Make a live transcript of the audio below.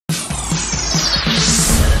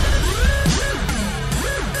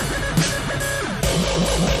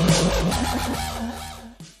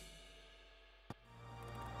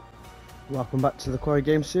Welcome back to the Quarry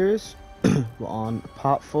game series. We're on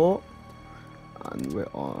part 4 and we're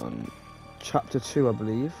on chapter 2, I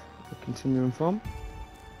believe we're continuing from.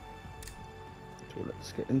 So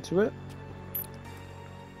let's get into it.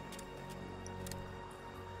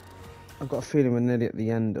 I've got a feeling we're nearly at the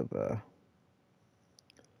end of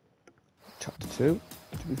chapter 2,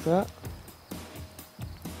 to be fair.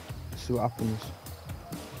 Let's see what happens.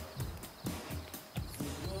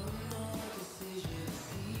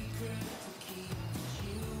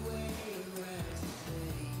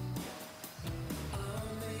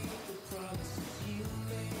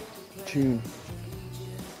 Tune.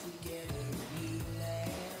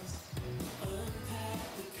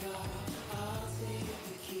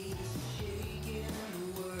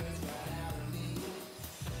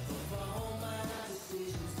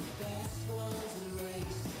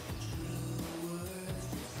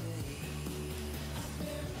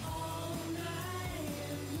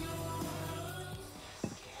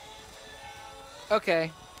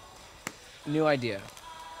 Okay. New idea.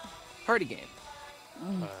 Party game.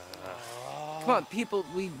 Come on, people,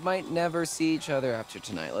 we might never see each other after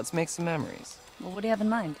tonight. Let's make some memories. Well, what do you have in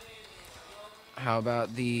mind? How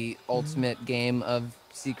about the ultimate game of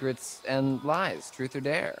secrets and lies, truth or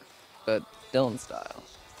dare, but Dylan style?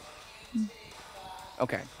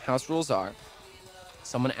 Okay, house rules are,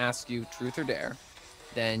 someone asks you truth or dare,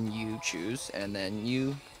 then you choose, and then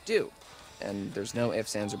you do. And there's no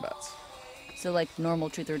ifs, ands, or buts. So, like,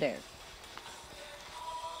 normal truth or dare.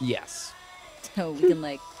 Yes. So we can,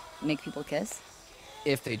 like, make people kiss?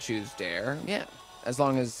 If they choose dare, yeah. As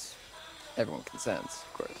long as everyone consents,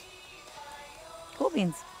 of course. Cool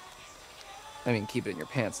beans. I mean, keep it in your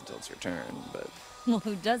pants until it's your turn, but... Well,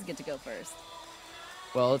 who does get to go first?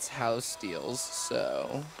 Well, it's house deals,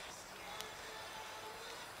 so...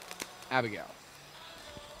 Abigail.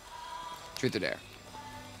 Truth or dare?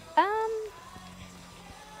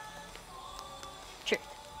 Truth.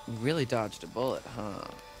 You really dodged a bullet, huh?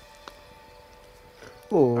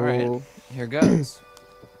 Oh. Alright, here goes.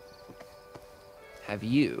 Have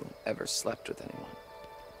you ever slept with anyone?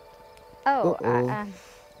 Oh,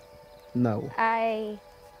 No.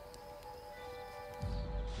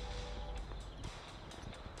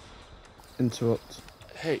 Interrupt.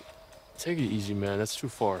 Hey, take it easy, man. That's too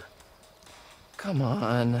far. Come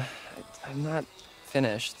on. I'm not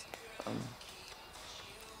finished.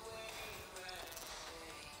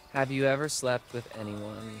 Have you ever slept with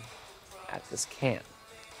anyone at this camp?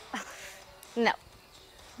 No.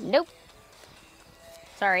 Nope.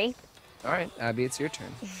 Sorry. Alright, Abby, it's your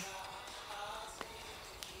turn.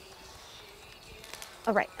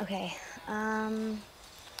 All right. Okay.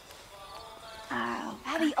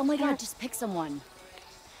 Abby, oh my god, just pick someone.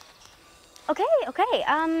 Okay. Okay.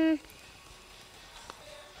 I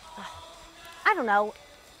don't know.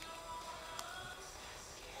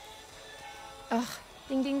 Ugh.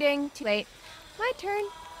 Ding, ding, ding. Too late. My turn.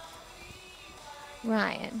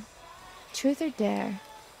 Ryan. Truth or dare?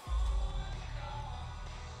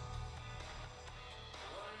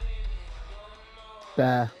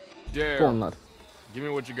 There. Dare. Go on, lad. Give me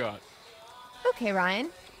what you got. Okay, Ryan.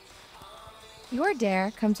 Your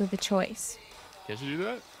dare comes with a choice. Can't you do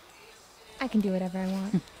that? I can do whatever I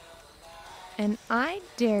want. And I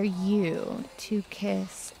dare you to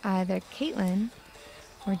kiss either Caitlin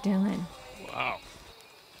or Dylan. Wow.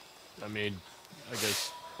 I mean, I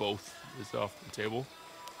guess both is off the table.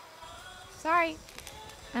 Sorry.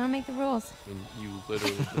 I don't make the rules. I mean, you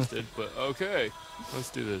literally just did, but okay. Let's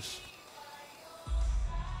do this.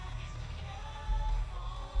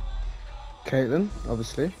 Caitlin,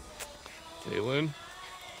 obviously. Caitlin,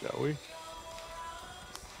 shall we?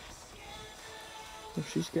 Oh,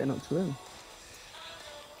 she's getting up to him.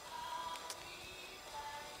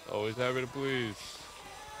 Always happy to please.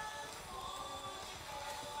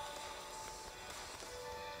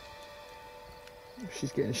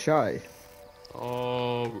 She's getting shy.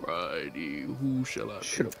 Alrighty, who shall I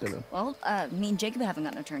Shut pick? up, Dylan. Well, me and Jacob haven't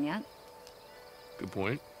gotten a turn yet. Good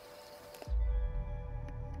point.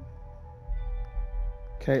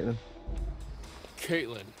 Caitlin.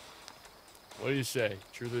 Caitlin, what do you say?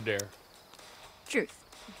 Truth or dare? Truth.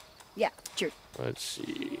 Yeah, truth. Let's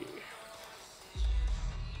see.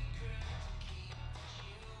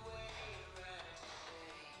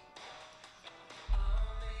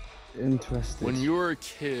 Interesting. When you were a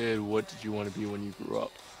kid, what did you want to be when you grew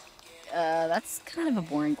up? That's kind of a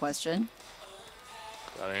boring question.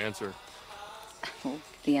 Gotta answer. Well,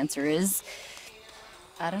 the answer is...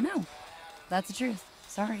 I don't know. That's the truth.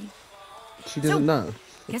 Sorry. She doesn't know.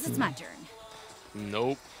 Guess it's my turn.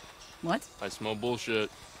 Nope. What? I smell bullshit.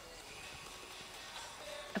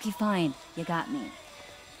 Okay, fine. You got me.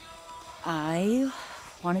 I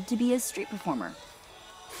wanted to be a street performer.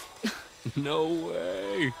 No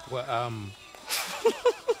way. What,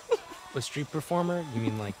 a street performer? You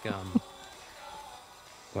mean like,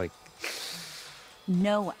 like...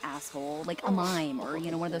 No, asshole. Like a mime, or,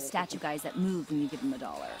 you know, one of those statue guys that move when you give them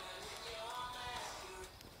 $1.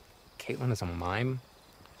 Caitlin is a mime?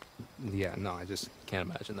 Yeah, no, I just can't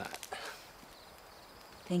imagine that.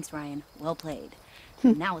 Thanks, Ryan. Well played.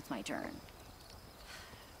 Now it's my turn.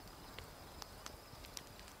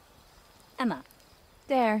 Emma.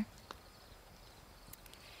 There.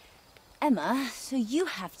 Emma, so you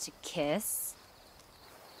have to kiss...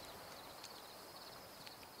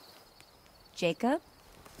 Jacob?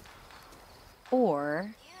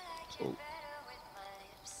 Or...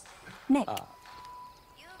 Nick.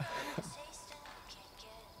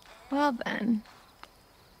 Well then.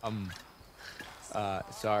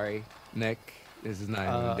 Sorry, Nick. This is not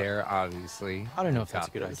even there, obviously. I don't know if that's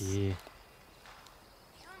a Got good this. idea.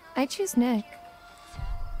 I choose Nick.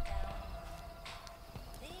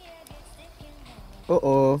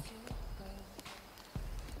 Uh-oh.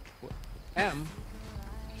 Em?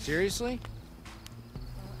 Seriously?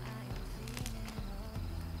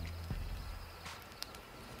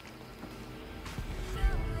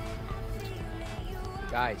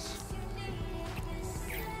 Guys.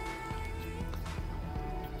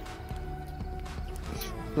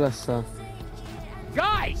 Bless her.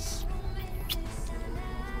 Guys!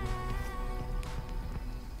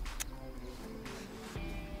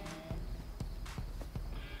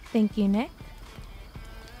 Thank you, Nick.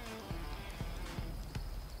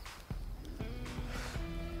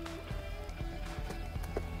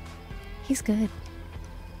 He's good.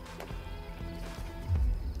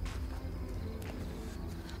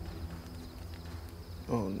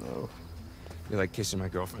 Oh no. You like kissing my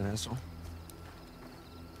girlfriend, asshole?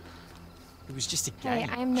 It was just a Hey, game.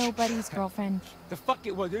 I'm nobody's girlfriend. The fuck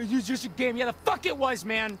it was. It was just a game. Yeah, the fuck it was,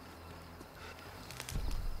 man.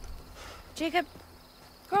 Jacob,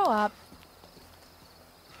 grow up.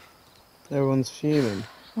 Everyone's fuming.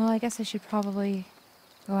 Well, I guess I should probably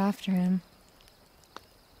go after him.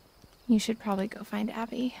 You should probably go find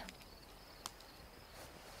Abby.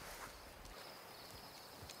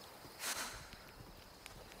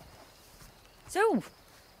 So,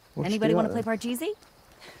 What's anybody she want to got play then? Parcheesi?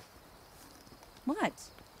 What?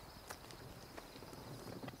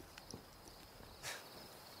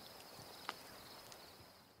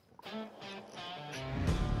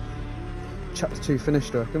 Chapter 2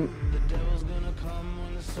 finished, I reckon.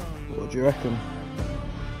 What do you reckon?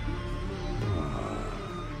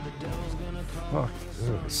 Fuck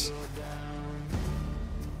this.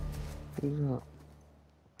 Who's that?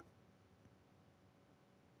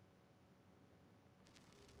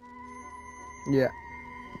 Yeah.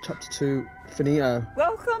 Chapter 2, finito.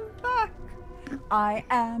 Welcome back. I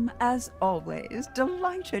am, as always,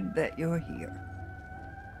 delighted that you're here.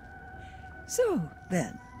 So,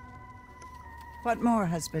 then, what more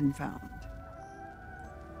has been found?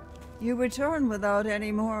 You return without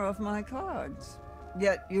any more of my cards.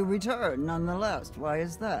 Yet you return nonetheless. Why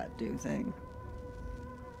is that, do you think?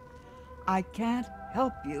 I can't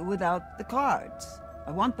help you without the cards.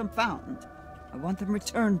 I want them found. I want them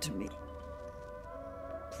returned to me.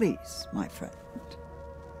 Please, my friend.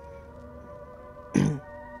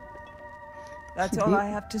 That's all I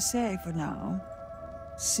have to say for now.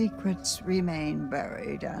 Secrets remain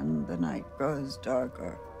buried and the night grows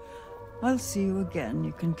darker. I'll see you again,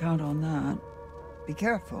 you can count on that. Be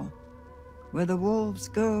careful. Where the wolves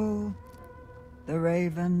go, the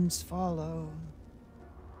ravens follow.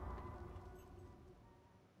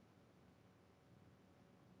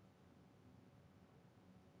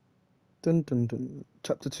 Dun dun dun.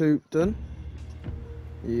 Chapter 2 done?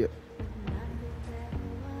 Yep.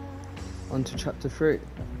 On to chapter 3,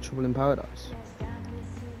 Trouble in Paradise.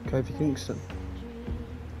 Kofi Kingston.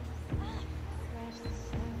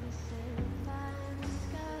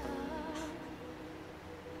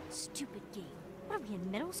 Stupid game. What are we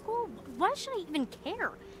in middle school? Why should I even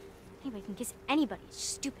care? Anybody can kiss anybody.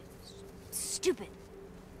 Stupid. Stupid.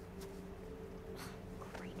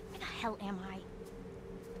 Great. Where the hell am I?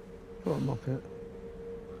 What a muppet.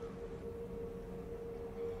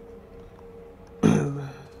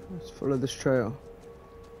 Let's follow this trail.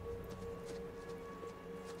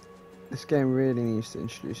 This game really needs to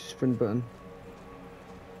introduce a sprint button.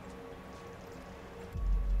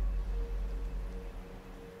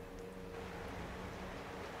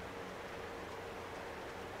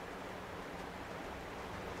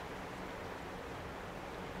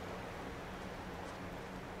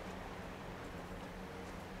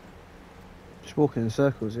 Just walking in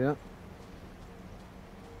circles, yeah?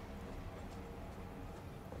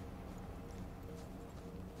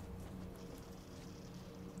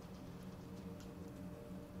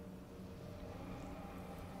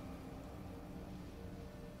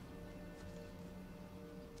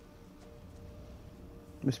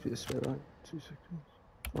 Must be this way, right? 2 seconds.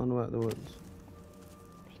 Find a way out of the woods.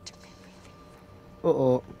 They took everything.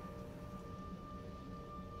 Uh-oh.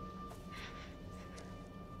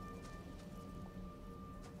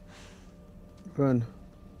 Run.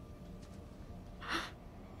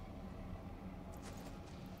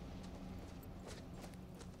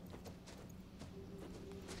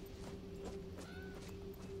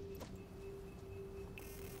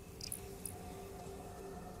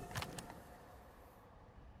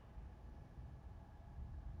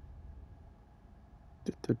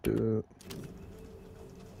 Do.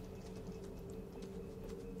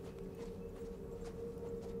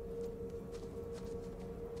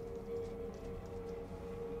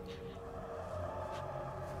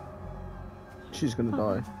 She's gonna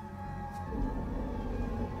die.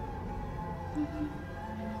 You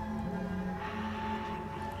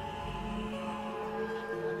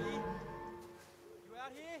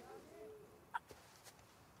out here?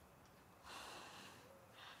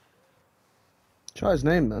 Try his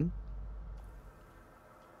name then.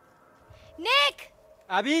 Nick!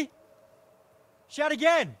 Abby? Shout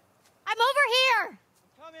again! I'm over here!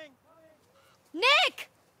 Coming! Nick!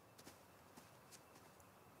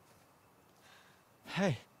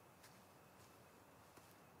 Hey.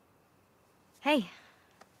 Hey.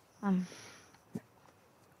 You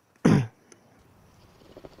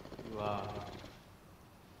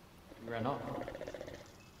ran off.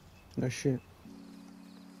 No shit.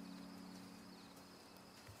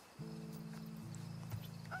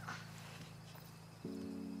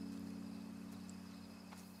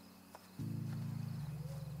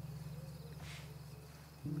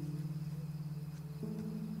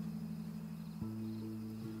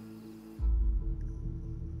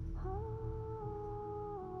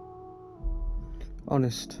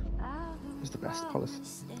 Honest is the best policy.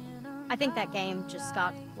 I think that game just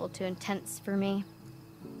got a little too intense for me.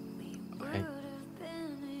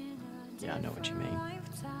 Yeah, I know what you mean.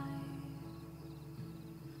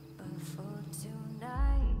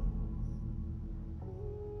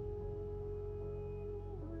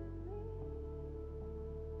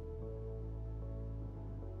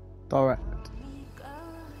 Direct.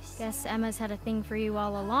 Guess Emma's had a thing for you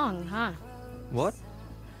all along, huh? What?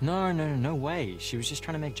 No way. She was just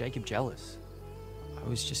trying to make Jacob jealous. I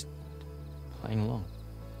was just playing along.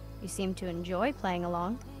 You seem to enjoy playing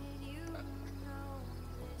along.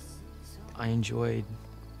 I enjoyed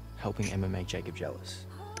helping Emma make Jacob jealous.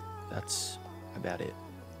 That's about it.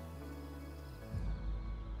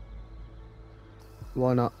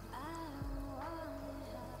 Why not?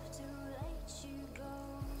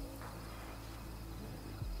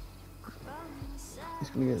 He's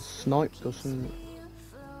gonna get sniped or something.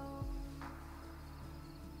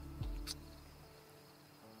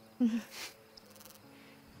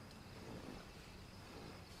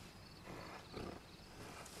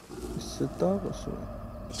 It's a dog or something.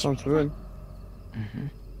 Time to run. Mm-hmm.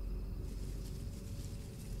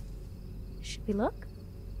 Should we look?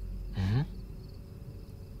 Mm-hmm.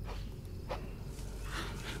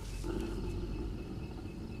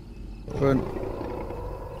 Run.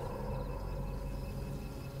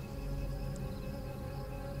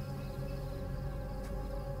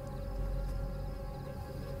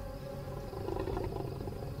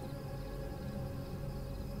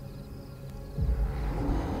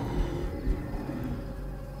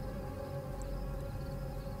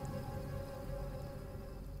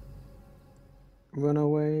 Run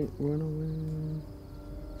away, run away.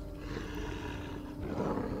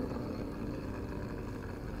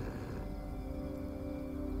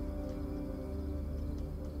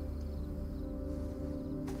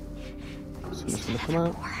 Someone's gonna come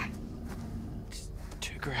out. It's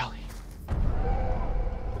too growly.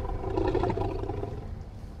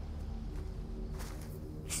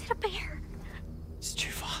 Is it a bear? It's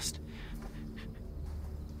too fast.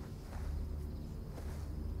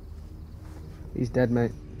 He's dead,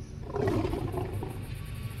 mate.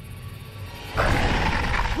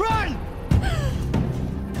 Run!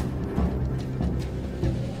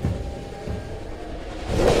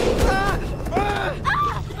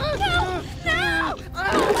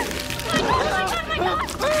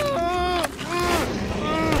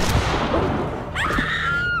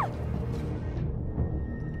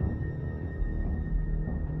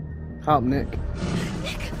 Help, Nick.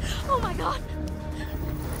 Nick! Oh my god!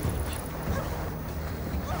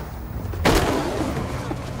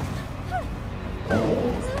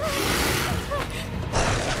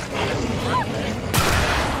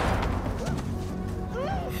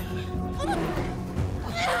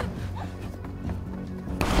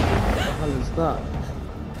 What the hell is that?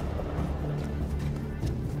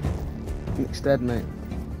 Nick's dead, mate.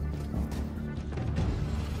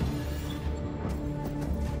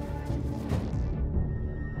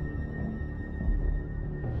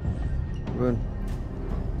 Run.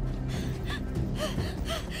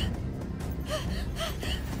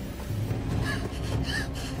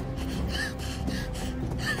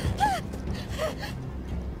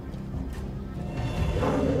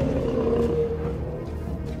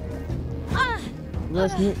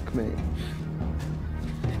 Where's Nick, mate?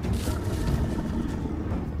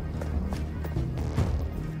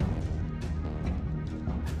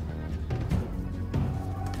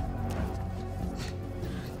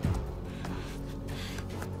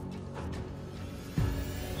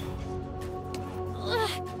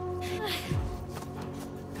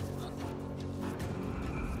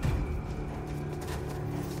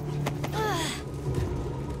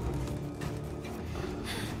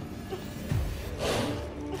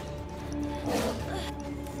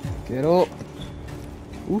 Get up.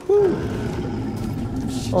 Woohoo.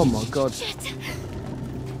 Oh my god. Shit. She's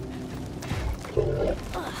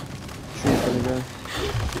gonna go.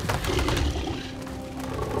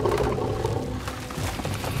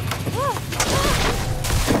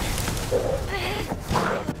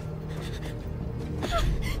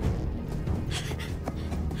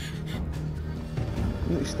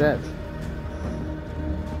 Nick's dead.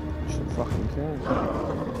 Shouldn't fucking care.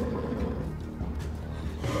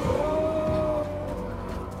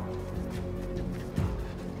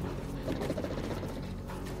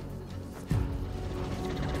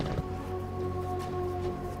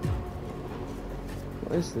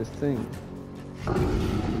 What is this thing?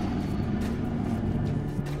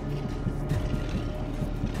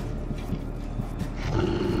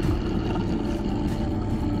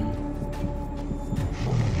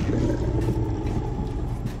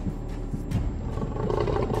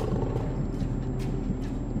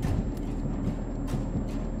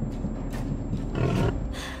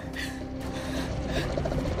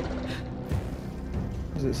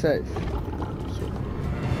 Is it safe?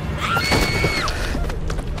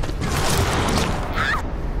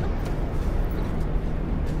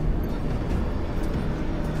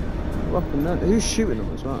 What happened there? Who's shooting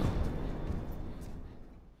them as well?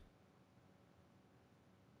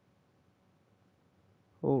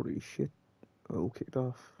 Holy shit. All kicked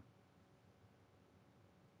off.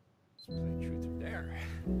 Truth or dare.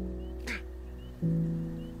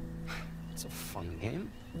 It's a fun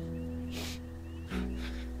game.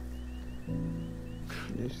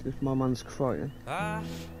 Yes, if my man's crying. I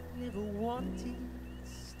never wanted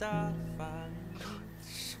to start fighting.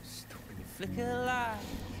 When you flicker like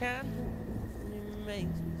a candle, it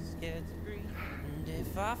makes me scared to breathe. And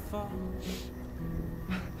if I fall,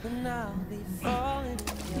 then I'll be falling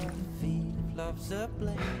at your feet. If love's a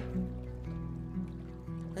blade,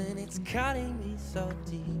 and it's cutting me so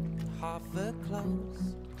deep, half a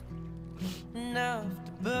close. Enough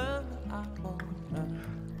to burn, I won't run.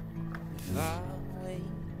 If I wake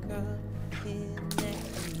up here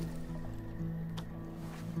next to you,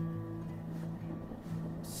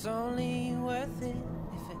 it's only worth it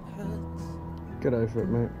if it hurts. Get over it,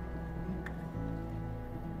 mate.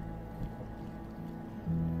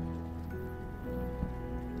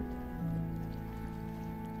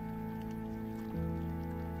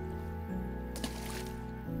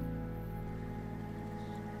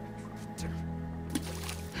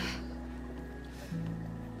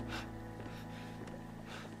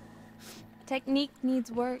 Technique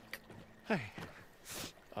needs work. Hey.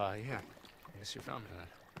 Yeah. I guess you found me then.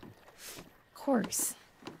 Of course.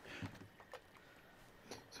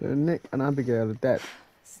 So Nick and Abigail are dead.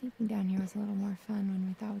 Sleeping down here was a little more fun when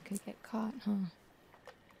we thought we could get caught, huh?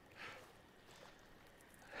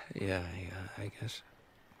 Yeah, I guess.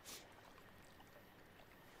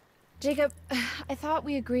 Jacob, I thought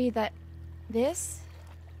we agreed that this,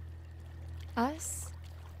 us,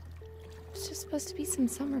 was just supposed to be some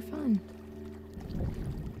summer fun.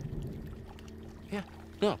 Yeah.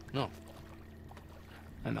 No.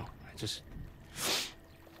 I know.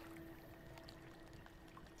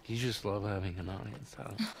 You just love having an audience,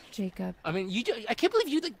 huh? Jacob. I mean, I can't believe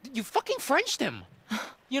you fucking Frenched him.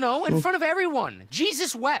 You know, in front of everyone.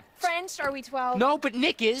 Jesus wept. French? Are we 12? No, but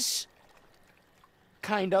Nick is.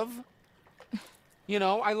 Kind of. You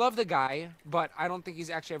know, I love the guy, but I don't think he's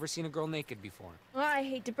actually ever seen a girl naked before. Well, I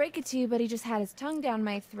hate to break it to you, but he just had his tongue down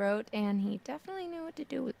my throat, and he definitely knew what to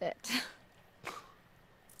do with it.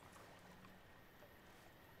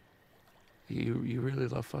 You really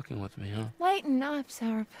love fucking with me, huh? Lighten up,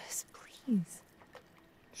 Sourpuss, please.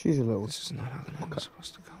 She's a little. This is not how the night was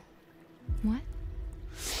supposed to go. What?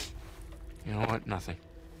 You know what? Nothing.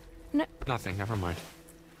 No. Nothing. Never mind.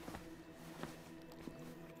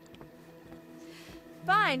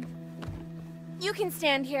 Fine. You can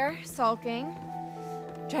stand here, sulking.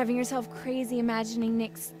 driving yourself crazy imagining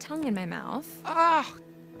Nick's tongue in my mouth. Ah!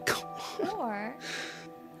 Or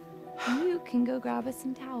you can go grab us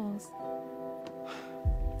some towels.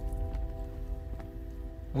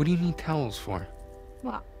 What do you need towels for?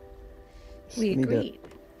 Well, we agreed.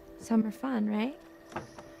 Summer fun, right?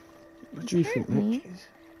 What do you think, Nick?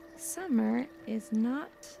 Summer is not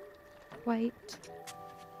quite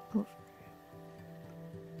over.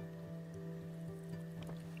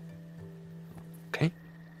 Okay.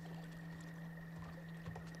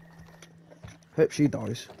 Hope she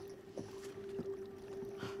dies.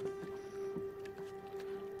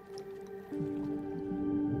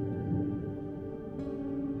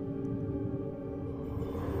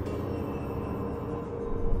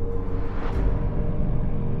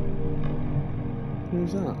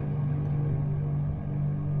 Who's that?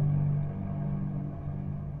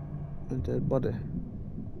 A dead body.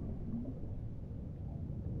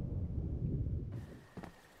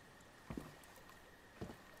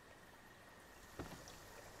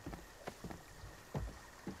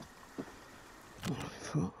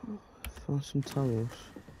 Found some towels.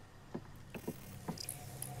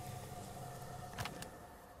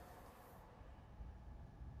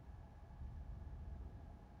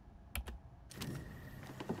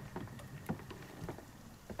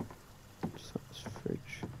 That's fridge.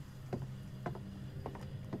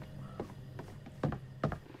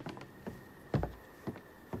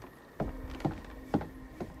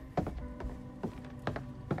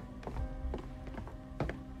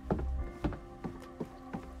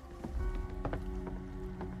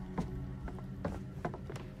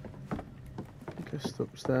 Just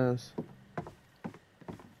upstairs.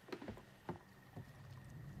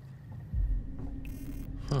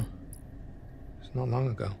 Huh. It's not long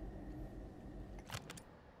ago.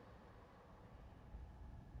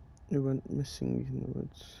 It went missing in the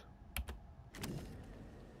woods.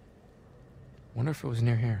 Wonder if it was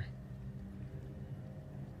near here.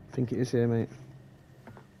 I think it is here, mate.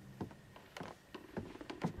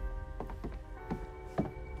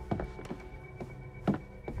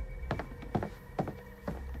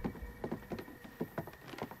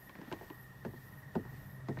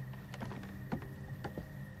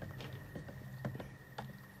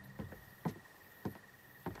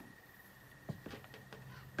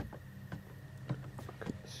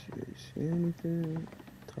 See anything?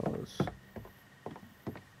 Towers. God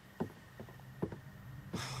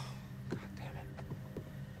damn it.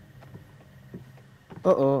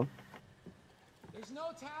 Uh-oh. There's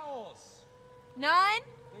no towels. None?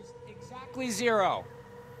 There's exactly 0.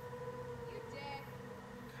 You dick.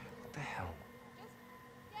 What the hell? Just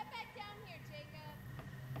get back down here,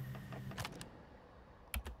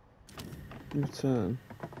 Jacob. Return.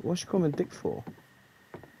 What's she calling me dick for?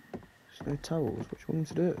 There's no towels. What do you want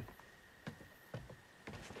him to do?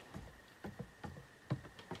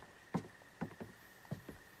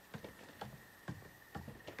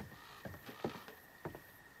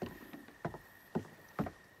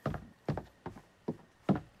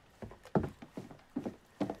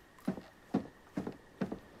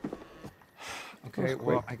 Okay,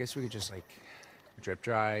 well, I guess we could just, like, drip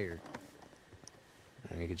dry, or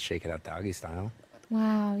you could shake it out doggy style.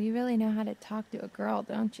 Wow, you really know how to talk to a girl,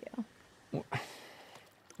 don't you?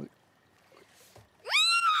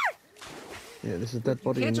 Yeah, there's a dead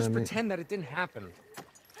body You in can't there, just mate. pretend that it didn't happen.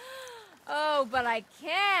 Oh, but I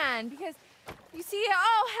can, because you see,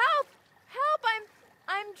 oh, help! Help!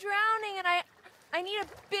 I'm drowning, and I need a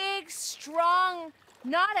big, strong,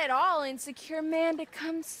 not at all insecure man to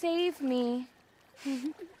come save me.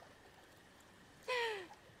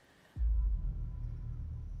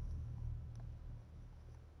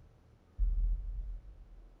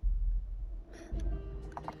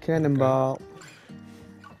 Cannonball.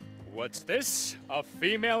 What's this? A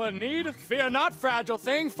female in need? Fear not, fragile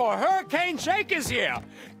thing, for Hurricane Jake is here!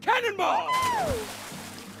 Cannonball!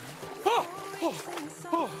 Oh, oh,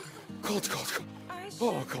 oh. Cold, cold, cold.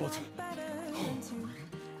 Oh, cold.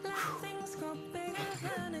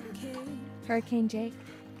 Hurricane Jake.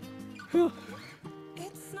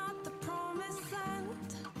 It's not the promised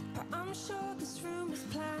land, but I'm sure this room is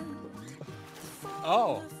planned.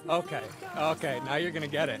 Oh, okay. Okay, now you're gonna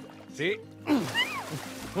get it. See?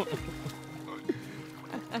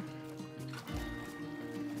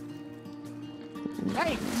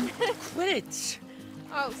 Hey, quit it!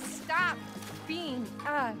 Oh, stop being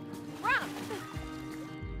drunk.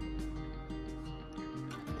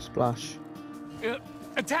 Splash.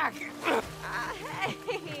 Attack!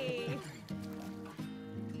 Hey.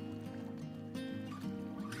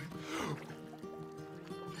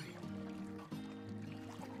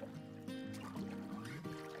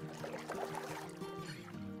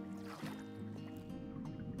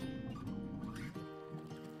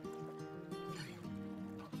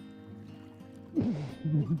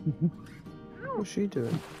 What's she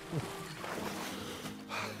doing?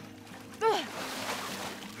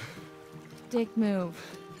 Dick move.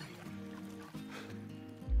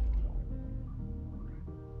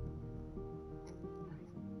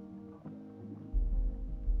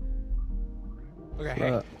 Okay,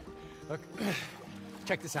 hey. Look,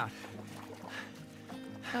 check this out.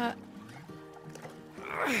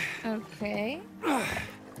 Okay.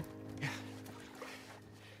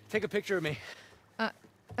 Take a picture of me.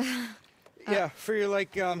 Yeah, for your,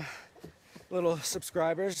 like, little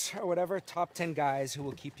subscribers or whatever. Top 10 guys who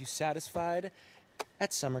will keep you satisfied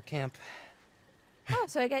at summer camp. Oh,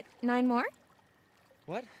 so I get 9 more?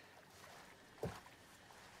 What?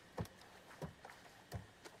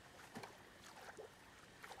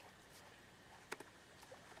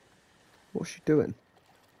 What's she doing?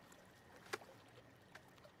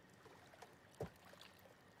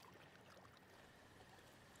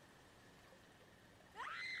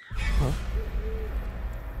 Huh?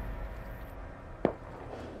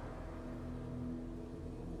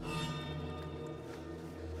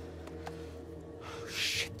 Oh,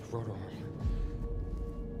 shit, the rotor arm.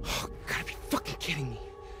 Oh, gotta be fucking kidding me.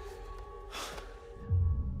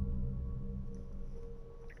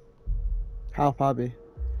 Help Abby.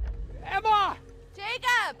 Emma!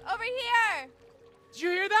 Jacob, over here! Did you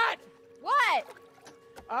hear that? What?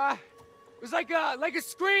 It was like a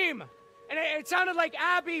scream. And it sounded like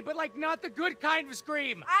Abby, but like not the good kind of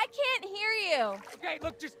scream. I can't hear you. Okay,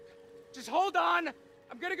 look, just hold on.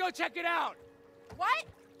 I'm gonna go check it out. What?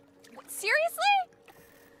 Seriously?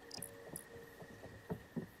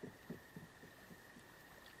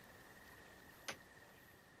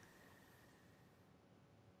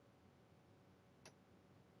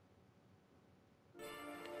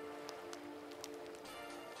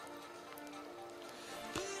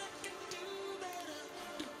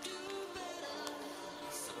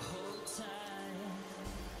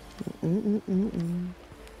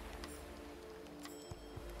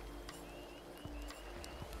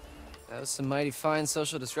 That was some mighty fine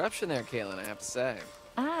social disruption there, Kaylin, I have to say.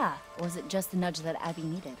 Ah, was it just the nudge that Abby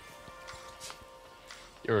needed?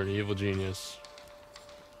 You're an evil genius.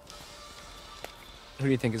 Who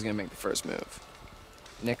do you think is gonna make the first move?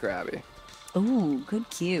 Nick or Abby? Ooh, good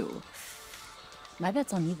cue. My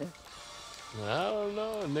bet's on neither. I don't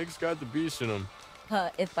know. Nick's got the beast in him.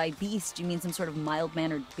 If by beast you mean some sort of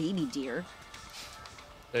mild-mannered baby deer.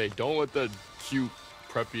 Hey, don't let that cute,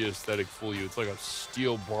 preppy aesthetic fool you. It's like a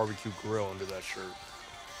steel barbecue grill under that shirt.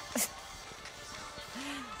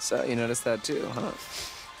 So, you noticed that too, huh?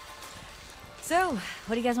 So,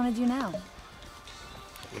 what do you guys want to do now?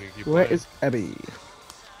 Where is Abby?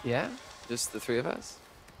 Yeah? Just the 3 of us?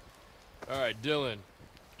 Alright, Dylan.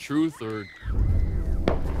 Truth or...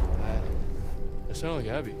 That sounded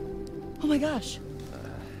like Abby. Oh my gosh.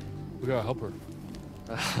 We gotta help her.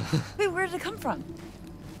 Wait, where did it come from?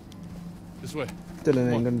 This way.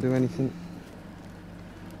 Dylan ain't gonna do anything.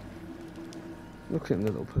 Look at him,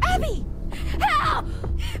 little pussy. Abby! Help!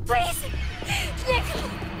 Please! Nick!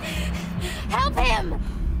 Help him!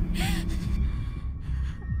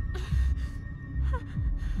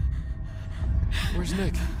 Where's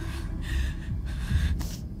Nick?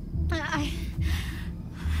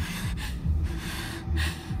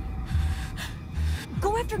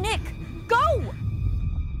 Go after Nick! Go!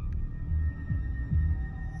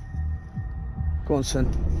 Go on, son.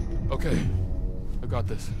 Okay. I got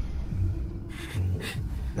this.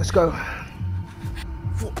 Let's go.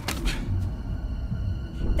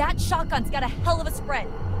 That shotgun's got a hell of a spread.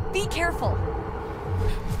 Be careful.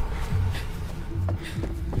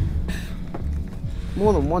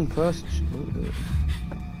 More than one person should do it.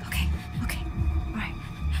 Okay, alright.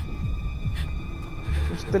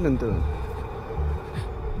 What's Dylan doing?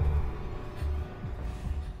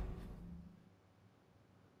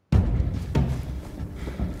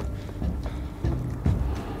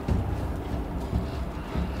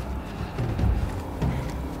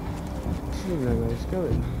 I don't know where he's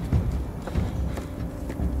going.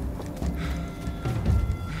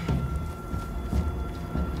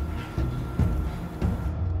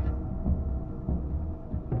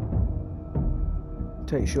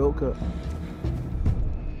 Take shortcut.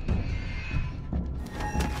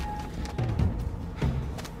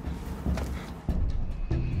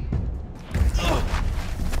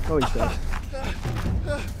 Oh, he's dead.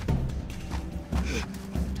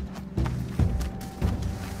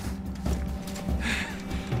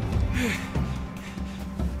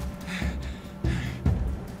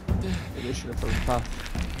 Maybe I should have followed the path.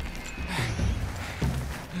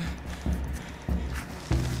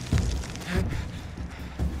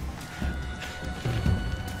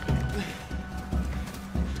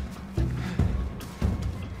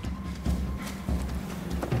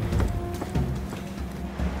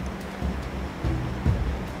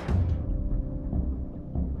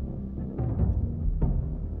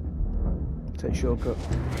 Straight shortcut.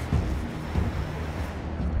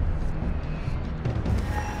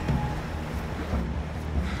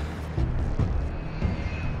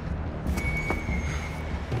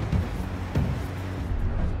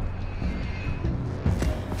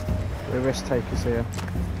 We're risk takers here.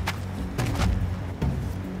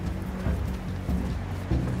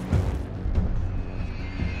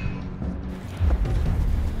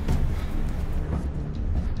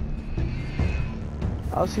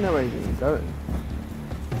 I also know where you're going.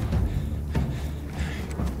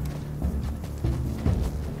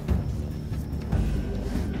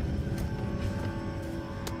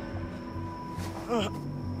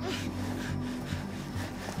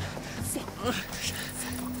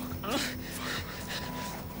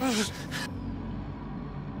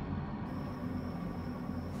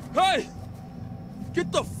 Hey!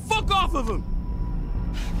 Get the fuck off of him!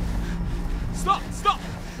 Stop! Stop!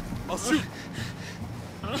 I'll shoot!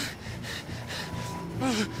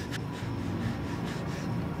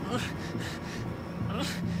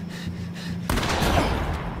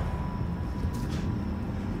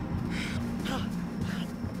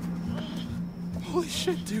 Holy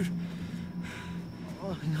shit, dude.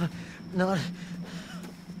 Oh, not.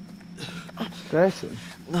 Grayson.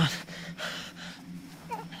 Not.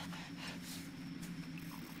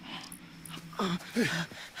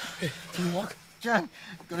 Hey, can you walk? John,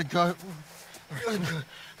 gotta go.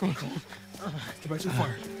 Come on. Get back to the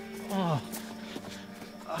fire. Oh.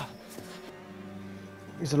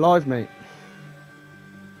 He's alive, mate.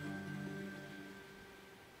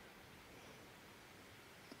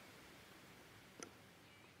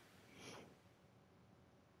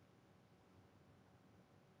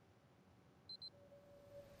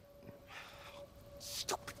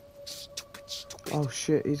 Stupid. Oh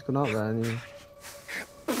shit, he's gone out there and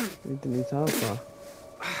he didn't need to help her.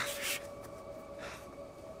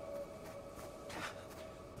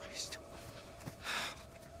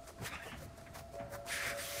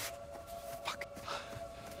 Fuck.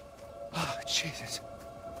 Oh, Jesus.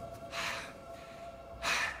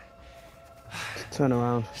 Turn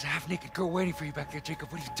around. There's a half-naked girl waiting for you back there,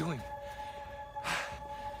 Jacob. What are you doing?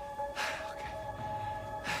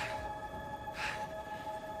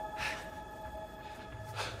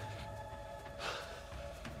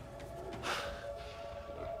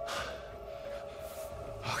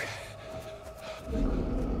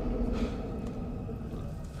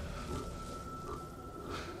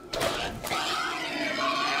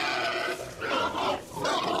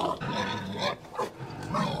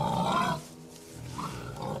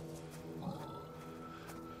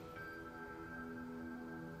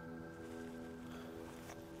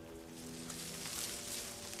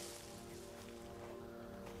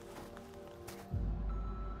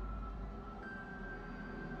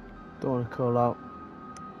 Don't want to call out.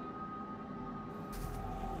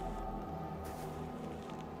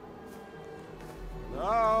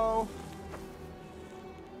 No.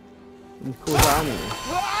 You called out anyway.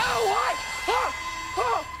 What?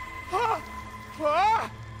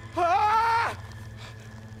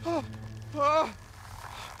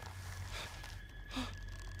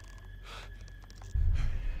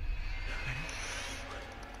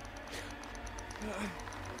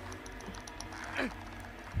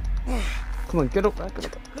 Come on, get up there, get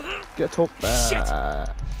up there. Get up there. Shit.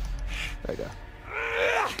 There you go.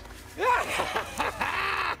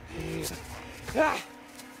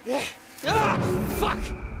 Fuck!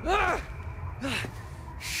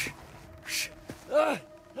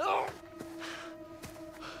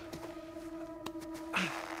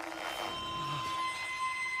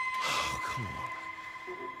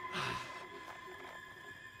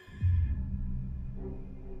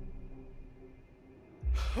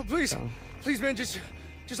 Oh, please, man, just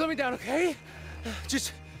let me down, okay?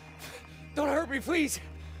 Just don't hurt me, please.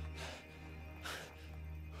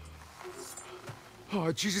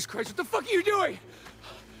 Oh, Jesus Christ, what the fuck are you doing?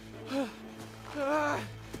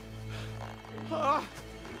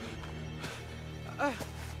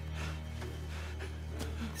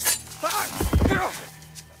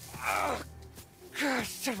 God,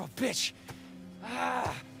 son of a bitch.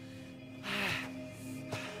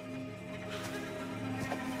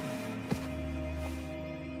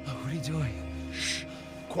 What are you doing? Shh.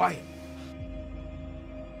 Quiet.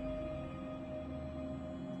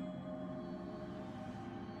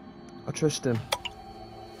 I trust him.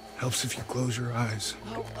 Helps if you close your eyes.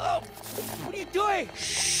 Oh, what are you doing?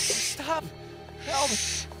 Shh. Stop. Help.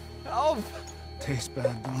 Help. Tastes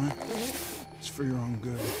bad, don't it? It's for your own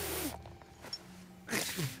good.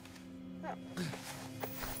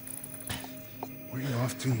 Where are you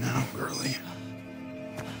off to now, girlie?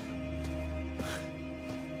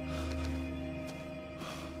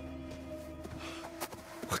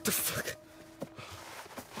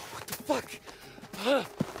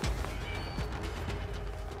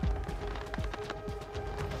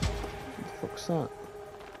 fuck's that?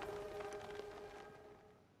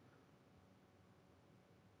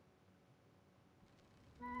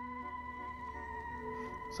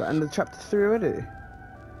 Is that end of chapter 3 already?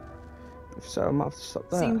 If so, I might have to stop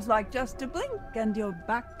there. Seems like just a blink and you're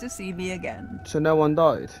back to see me again. So no one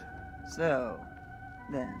died? So,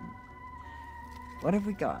 then, what have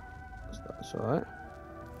we got? That's alright.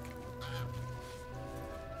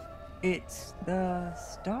 It's the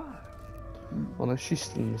star. Oh no, she's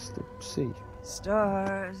in the sea.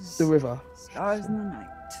 Stars. The river. Stars in the night.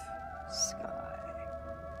 Sky.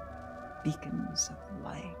 Beacons of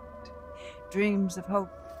light. Dreams of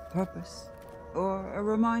hope, purpose, or a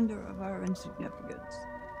reminder of our insignificance.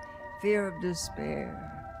 Fear of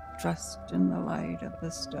despair. Trust in the light of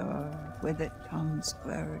the star. With it comes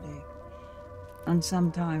clarity. And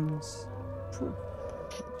sometimes proof.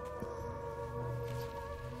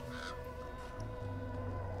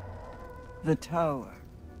 The tower.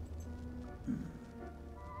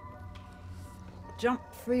 Jump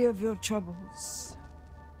free of your troubles.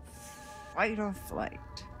 Fight or flight.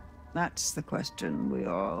 That's the question we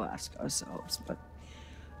all ask ourselves, but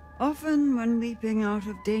often when leaping out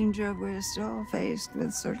of danger, we're still faced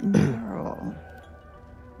with certain peril.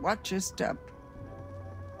 Watch your step.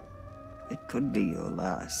 It could be your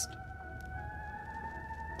last.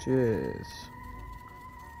 Cheers.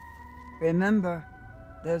 Remember,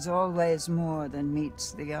 there's always more than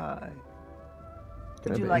meets the eye.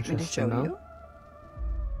 Would you like me to show you?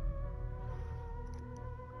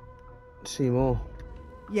 See more.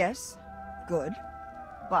 Yes, good.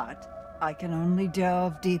 But I can only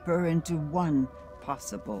delve deeper into one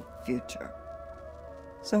possible future.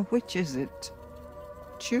 So which is it?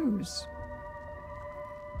 Choose.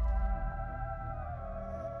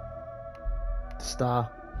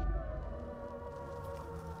 Star.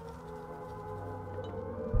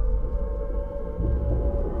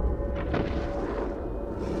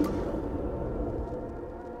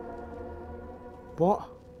 What?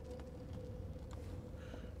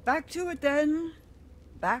 Back to it then.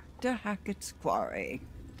 Back to Hackett's Quarry.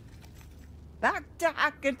 Back to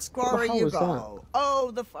Hackett's Quarry hell you was go. that?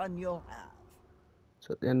 Oh, the fun you'll have.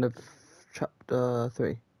 So at the end of chapter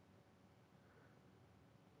 3.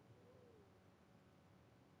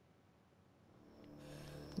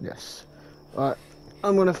 Yes. Right,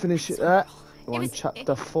 I'm gonna finish it there. We're on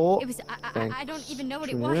chapter 4. It was. I don't even know what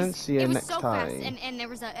it Tune in. was. See you it was next so time. fast, and there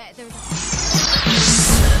was a. There was a